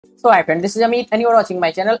So hi friend, this is Amit and you are watching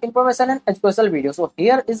my channel Information and Educational Video. So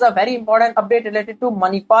here is a very important update related to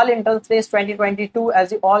Manipal Entrance Phase 2022.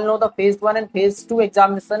 As you all know, the Phase 1 and Phase 2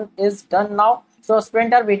 examination is done now. So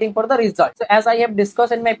students are waiting for the result. So as I have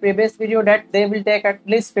discussed in my previous video that they will take at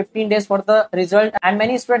least 15 days for the result, and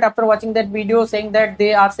many students after watching that video saying that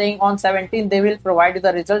they are saying on 17 they will provide you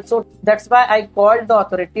the result. So that's why I called the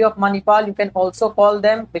authority of Manipal. You can also call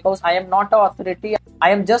them because I am not an authority. I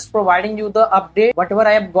am just providing you the update, whatever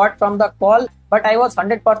I have got from the call. But I was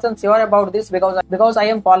 100% sure about this because I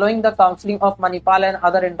am following the counseling of Manipal and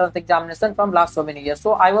other entrance examination from last so many years.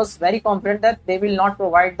 So I was very confident that they will not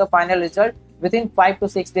provide the final result within 5 to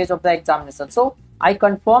 6 days of the examination. So I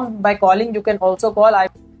confirmed by calling. You can also call. I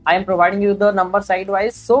am providing you the number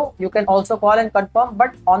sidewise, so you can also call and confirm.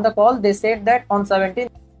 But on the call, they said that on 17th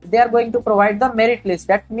they are going to provide the merit list.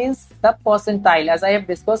 That means the percentile. As I have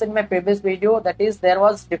discussed in my previous video, that is there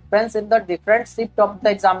was difference in the different shift of the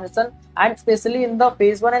examination, and especially in the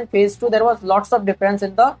phase 1 and phase 2 there was lots of difference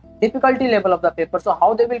in the difficulty level of the paper. So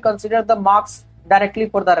how they will consider the marks directly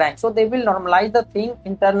for the rank? So they will normalize the thing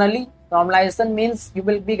internally. Normalization means you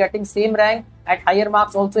will be getting same rank at higher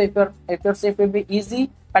marks also if your shift will be easy.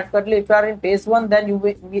 Particularly if you are in phase 1, then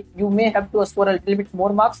you may have to score a little bit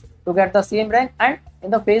more marks to get the same rank, and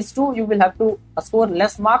in the phase 2 you will have to score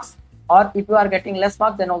less marks, or if you are getting less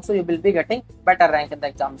marks then also you will be getting better rank in the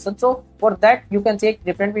examination. So for that you can take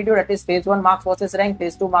different video, that is phase 1 marks versus rank,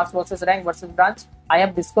 phase 2 marks versus rank versus branch. I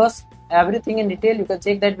have discussed everything in detail. You can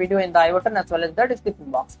check that video in the I button as well as the description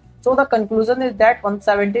box. So the conclusion is that on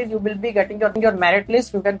 17th you will be getting your merit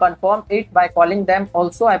list. You can confirm it by calling them.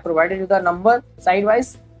 Also I provided you the number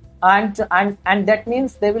sidewise, and that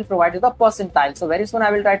means they will provide you the percentile. So very soon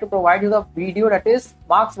I will try to provide you the video, that is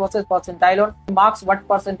marks versus percentile. On marks what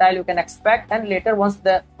percentile you can expect, and later once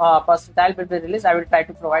the percentile will be released I will try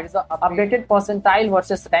to provide you the updated percentile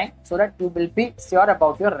versus rank, so that you will be sure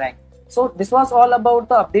about your rank. So this was all about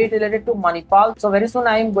the update related to Manipal. So very soon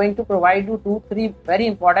I am going to provide you 2-3 very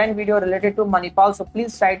important video related to Manipal. So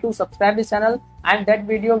please try to subscribe this channel, and that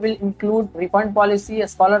video will include refund policy,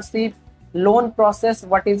 scholarship, loan process,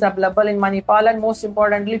 what is available in Manipal, and most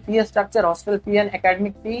importantly fee structure, hostel fee and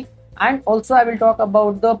academic fee. And also I will talk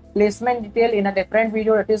about the placement detail in a different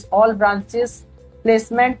video, that is all branches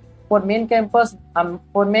placement for main campus and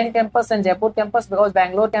Jaipur campus, because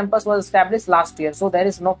Bangalore campus was established last year, so there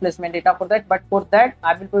is no placement data for that. But for that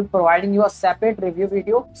I will be providing you a separate review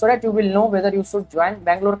video so that you will know whether you should join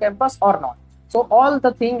Bangalore campus or not. So all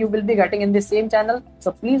the thing you will be getting in the same channel.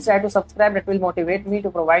 So please try to subscribe. That will motivate me to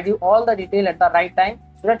provide you all the detail at the right time,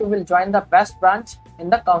 so that you will join the best branch in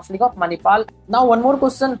the counseling of Manipal. Now one more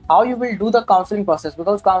question, how you will do the counseling process,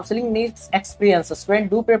 because counseling needs experience. Students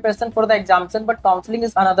do preparation for the examination, but counseling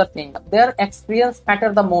is another thing. Their experience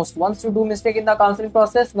matter the most. Once you do mistake in the counseling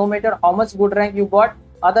process, no matter how much good rank you got,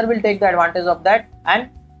 other will take the advantage of that. And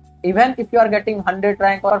even if you are getting 100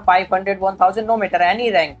 rank or 500, 1000, no matter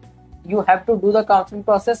any rank, you have to do the counseling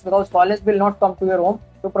process, because college will not come to your home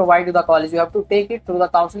to provide you the college. You have to take it through the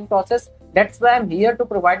counseling process. That's why I'm here to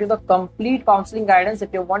provide you the complete counseling guidance.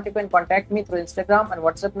 If you want, you can contact me through Instagram and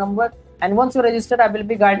WhatsApp number. And once you register, I will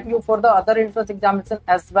be guiding you for the other entrance examination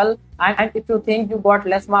as well. And if you think you got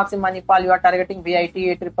less marks in Manipal, you are targeting VIT,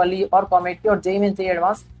 IIIT or COMET or JEE Mains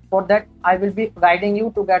Advanced, for that I will be guiding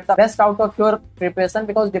you to get the best out of your preparation,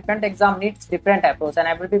 because different exam needs different approach, and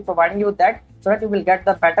I will be providing you that so that you will get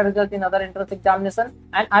the better result in other entrance examination.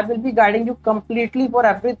 And I will be guiding you completely for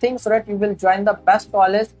everything, so that you will join the best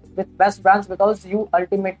college with best branch, because you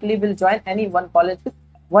ultimately will join any one college with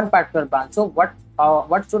one particular branch. So what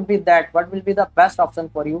should be that, what will be the best option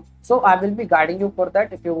for you? So I will be guiding you for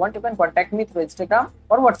that. If you want, you can contact me through Instagram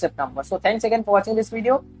or WhatsApp number. So thanks again for watching this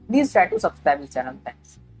video. Please try to subscribe this channel.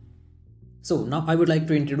 Thanks. So now I would like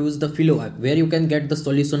to introduce the Philo app, where you can get the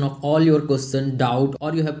solution of all your question, doubt,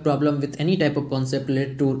 or you have problem with any type of concept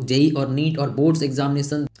related to JEE or NEET or boards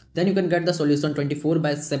examination. Then you can get the solution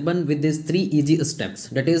 24/7 with these 3 easy steps.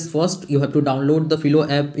 That is, first you have to download the Philo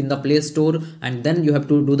app in the Play Store, and then you have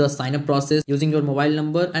to do the sign up process using your mobile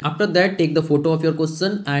number. And after that, take the photo of your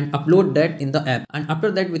question and upload that in the app. And after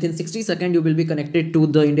that, within 60 seconds, you will be connected to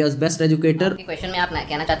the India's best educator. Question में आप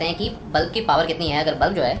कहना चाहते हैं कि bulb की power कितनी है? अगर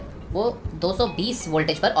बल्ब जो है वो 220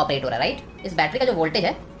 वोल्टेज पर ऑपरेट हो रहा है, राइट? इस बैटरी का जो वोल्टेज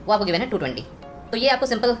है वो आपको गिवन है 220. तो ये आपको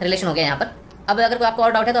सिंपल रिलेशन हो गया यहाँ पर. अब अगर कोई आपको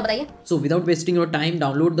और डाउट है तो बताइए. So without wasting your time,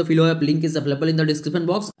 download the Philo app. Link is available in the description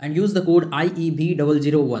box and use the code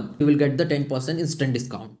IEB001. You will get the 10% instant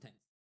discount. Thanks.